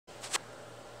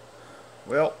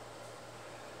Well,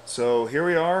 so here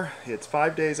we are. It's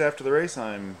 5 days after the race.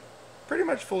 I'm pretty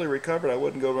much fully recovered. I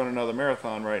wouldn't go run another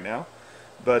marathon right now,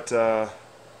 but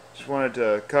just wanted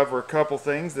to cover a couple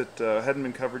things that hadn't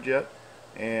been covered yet,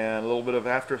 and a little bit of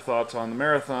afterthoughts on the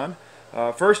marathon.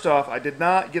 First off, I did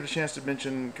not get a chance to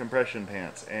mention compression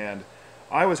pants, and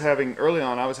early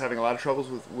on, I was having a lot of troubles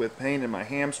with pain in my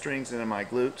hamstrings and in my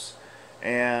glutes.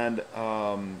 And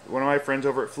one of my friends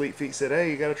over at Fleet Feet said,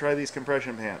 "Hey, you got to try these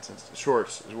compression pants." And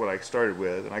shorts is what I started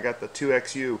with, and I got the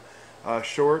 2XU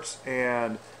shorts.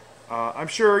 And I'm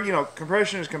sure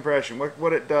compression is compression.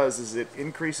 What it does is it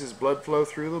increases blood flow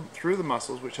through the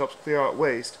muscles, which helps clear out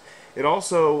waste. It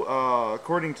also,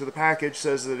 according to the package,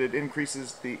 says that it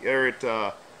increases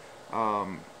it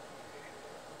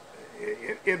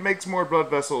makes more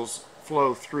blood vessels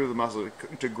flow through the muscle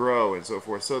to grow and so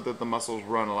forth, so that the muscles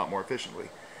run a lot more efficiently.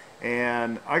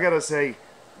 And I gotta say,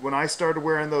 when I started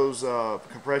wearing those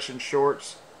compression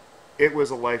shorts, it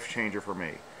was a life changer for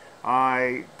me.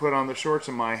 I put on the shorts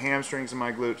and my hamstrings and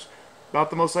my glutes. About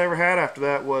the most I ever had after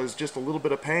that was just a little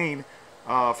bit of pain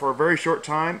for a very short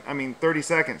time. I mean, 30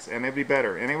 seconds, and it'd be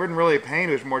better. And it wasn't really a pain;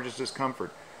 it was more just discomfort.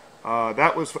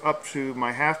 That was up to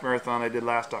my half marathon I did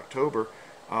last October.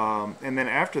 And then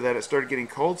after that, it started getting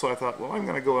cold, so I thought, well, I'm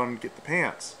going to go on and get the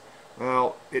pants.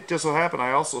 Well, it just so happened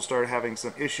I also started having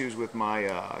some issues with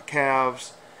my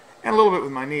calves and a little bit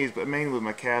with my knees, but mainly with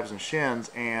my calves and shins.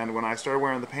 And when I started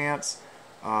wearing the pants,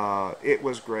 it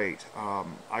was great.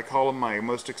 I call them my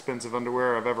most expensive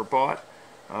underwear I've ever bought.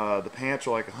 The pants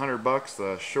are like $100.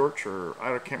 The shorts are,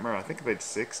 I can't remember, I think I paid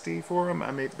 60 for them.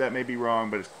 That may be wrong,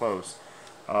 but it's close.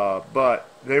 But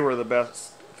they were the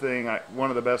best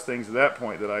one of the best things at that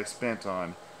point that I spent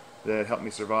on that helped me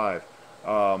survive.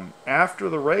 After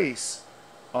the race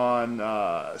on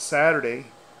Saturday,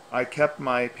 I kept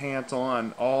my pants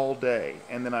on all day,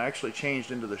 and then I actually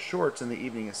changed into the shorts in the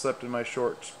evening and slept in my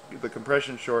shorts, the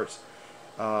compression shorts,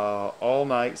 all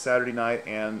night, Saturday night,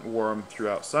 and wore them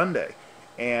throughout Sunday.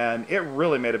 And it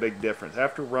really made a big difference.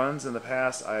 After runs in the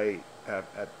past, I have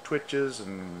had twitches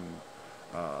and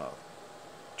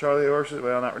Charlie horses.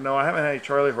 Well, no, I haven't had any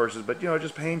Charlie horses, but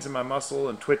just pains in my muscle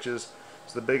and twitches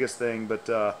is the biggest thing. But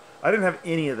I didn't have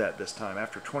any of that this time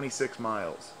after 26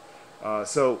 miles.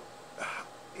 So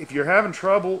if you're having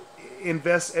trouble,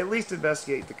 at least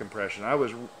investigate the compression.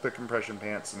 The compression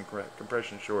pants and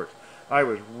compression shorts. I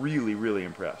was really, really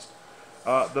impressed.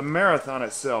 The marathon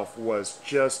itself was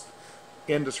just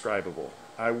indescribable.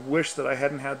 I wish that I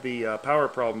hadn't had the power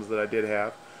problems that I did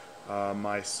have.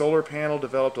 My solar panel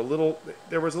developed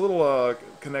there was a little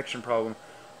connection problem,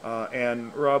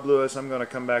 and Rob Lewis, I'm going to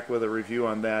come back with a review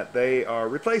on that. They are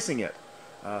replacing it.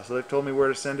 So they've told me where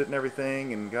to send it and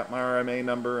everything, and got my RMA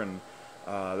number, and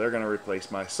they're going to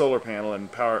replace my solar panel and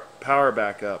power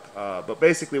back up. But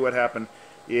basically what happened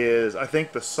is, I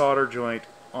think the solder joint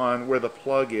on where the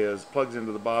plugs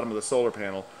into the bottom of the solar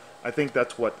panel. I think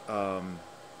that's what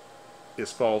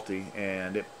is faulty,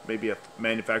 and it may be a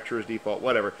manufacturer's default,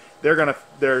 whatever.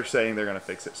 They're saying they're gonna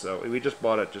fix it. So we just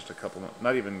bought it just a couple months,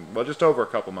 not even, well, just over a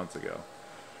couple months ago.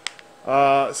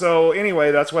 So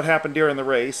anyway, that's what happened during the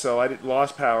race. So I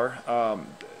lost power.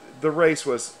 The race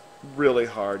was really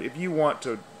hard. If you want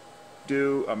to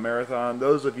do a marathon,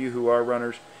 those of you who are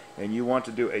runners and you want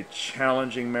to do a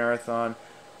challenging marathon,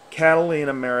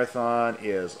 Catalina Marathon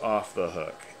is off the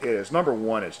hook. It is, number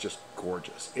one, it's just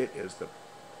gorgeous. It is the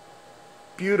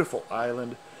beautiful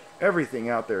island. Everything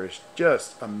out there is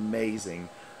just amazing.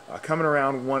 Coming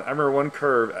around I remember one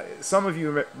curve. Some of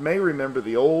you may remember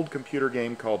the old computer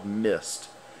game called Myst,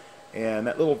 and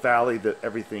that little valley that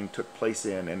everything took place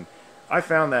in. And I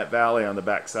found that valley on the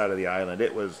back side of the island.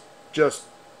 It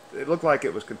looked like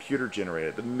it was computer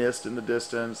generated. The mist in the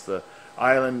distance, the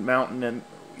island mountain, and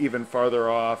even farther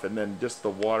off, and then just the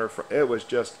water. It was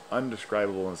just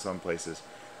undescribable in some places.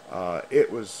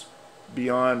 It was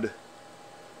beyond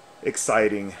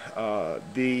exciting.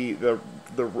 The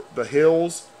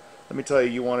hills. Let me tell you,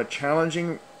 you want a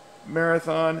challenging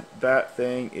marathon? That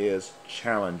thing is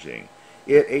challenging.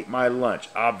 It ate my lunch.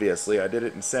 Obviously, I did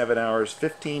it in 7 hours,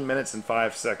 15 minutes, and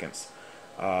 5 seconds.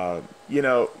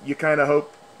 You kind of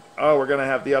hope, oh, we're gonna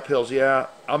have the uphills. Yeah,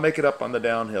 I'll make it up on the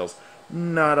downhills.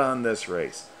 Not on this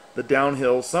race. The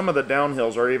downhills, some of the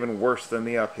downhills are even worse than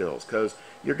the uphills, because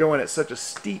you're going at such a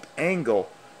steep angle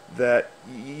that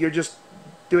you're just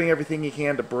doing everything you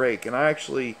can to brake. And I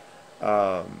actually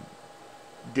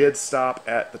did stop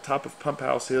at the top of Pump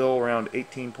House Hill around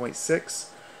 18.6,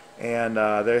 and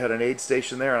they had an aid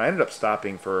station there, and I ended up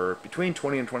stopping for between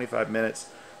 20 and 25 minutes.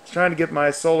 I was trying to get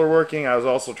my solar working. I was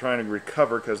also trying to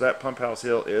recover, because that Pump House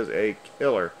Hill is a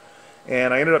killer.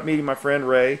 And I ended up meeting my friend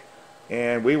Ray,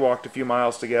 and we walked a few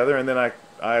miles together, and then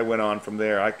I went on from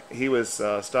there. He was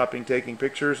stopping, taking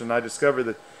pictures, and I discovered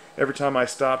that every time I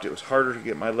stopped, it was harder to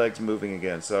get my legs moving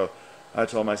again. So I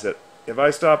told him, I said, if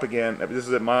I stop again, this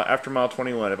is after mile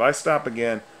 21, if I stop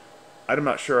again, I'm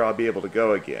not sure I'll be able to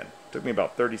go again. It took me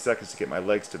about 30 seconds to get my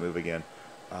legs to move again.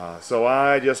 So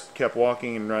I just kept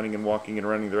walking and running and walking and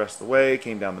running the rest of the way,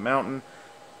 came down the mountain,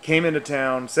 came into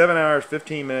town, 7 hours,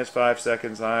 15 minutes, 5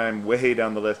 seconds. I'm way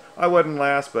down the list. I wasn't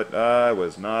last, but I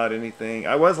was not anything.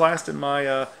 I was last in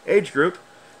my age group,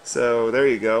 so there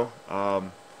you go.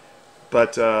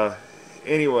 But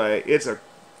anyway, it's a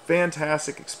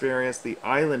fantastic experience. The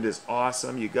island is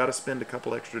awesome. You got to spend a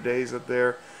couple extra days up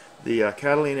there. The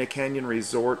Catalina Canyon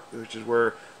Resort, which is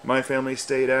where my family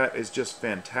stayed at, is just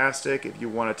fantastic if you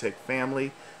want to take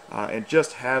family and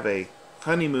just have a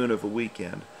honeymoon of a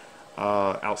weekend.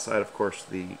 Outside, of course,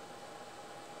 the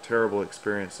terrible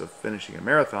experience of finishing a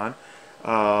marathon.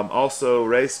 Also,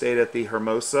 Ray stayed at the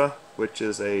Hermosa, which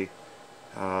is a,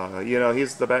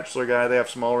 he's the bachelor guy. They have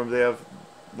small rooms, they have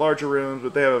larger rooms,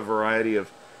 but they have a variety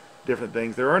of different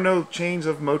things. There are no chains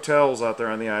of motels out there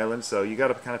on the island, so you got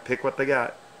to kind of pick what they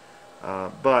got.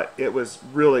 But it was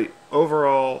really,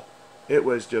 overall, it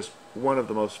was just one of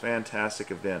the most fantastic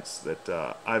events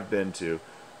that I've been to.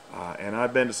 And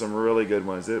I've been to some really good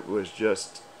ones. It was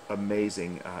just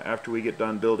amazing. After we get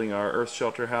done building our earth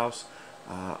shelter house,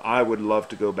 I would love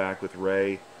to go back with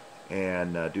Ray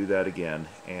and do that again.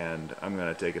 And I'm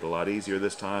going to take it a lot easier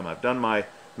this time. I've done my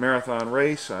marathon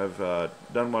race. I've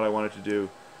done what I wanted to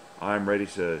do. I'm ready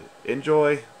to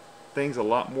enjoy things a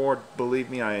lot more. Believe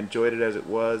me, I enjoyed it as it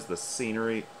was. The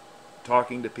scenery,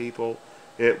 talking to people,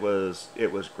 it was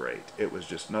great. It was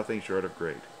just nothing short of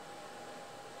great.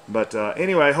 But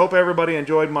anyway, I hope everybody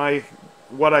enjoyed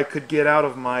what I could get out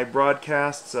of my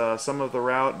broadcasts. Some of the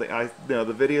route, the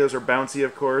videos are bouncy,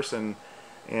 of course, and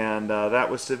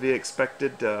that was to be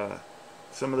expected.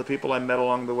 Some of the people I met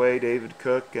along the way, David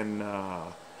Cook, and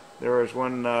there was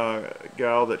one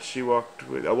gal that she walked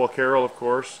with, well, Carol, of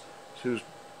course, who's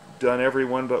done every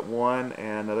one but one,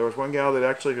 and there was one gal that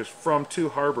actually was from Two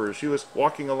Harbors. She was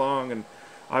walking along, and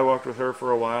I walked with her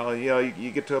for a while, and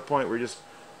you get to a point where you're just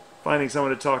finding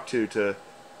someone to talk to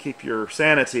keep your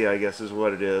sanity, I guess is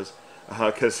what it is,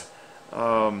 because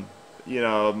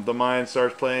the mind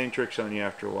starts playing tricks on you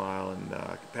after a while. And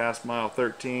past mile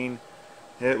 13,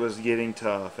 it was getting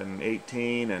tough, and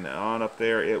 18 and on up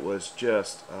there, it was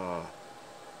just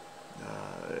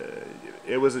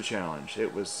it was a challenge.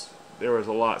 There was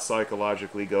a lot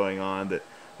psychologically going on that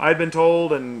I'd been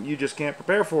told, and you just can't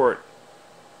prepare for it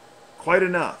quite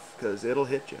enough because it'll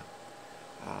hit you.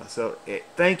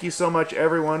 Thank you so much,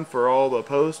 everyone, for all the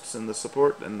posts and the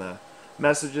support and the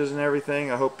messages and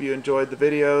everything. I hope you enjoyed the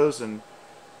videos and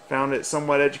found it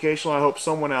somewhat educational. I hope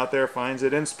someone out there finds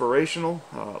it inspirational.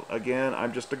 Again,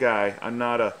 I'm just a guy. I'm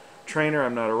not a trainer.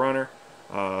 I'm not a runner.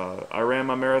 I ran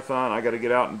my marathon. I got to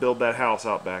get out and build that house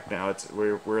out back now.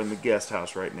 We're in the guest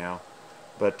house right now,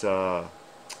 but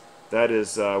that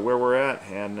is where we're at,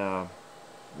 and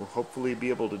we'll hopefully be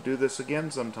able to do this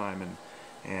again sometime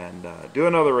and do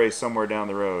another race somewhere down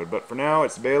the road. But for now,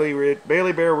 it's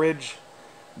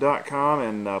BaileyBearRidge.com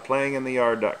and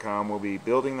PlayingInTheYard.com. We'll be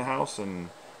building the house and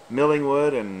milling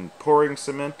wood and pouring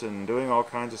cement and doing all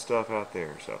kinds of stuff out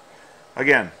there. So,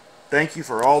 again, thank you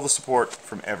for all the support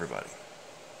from everybody.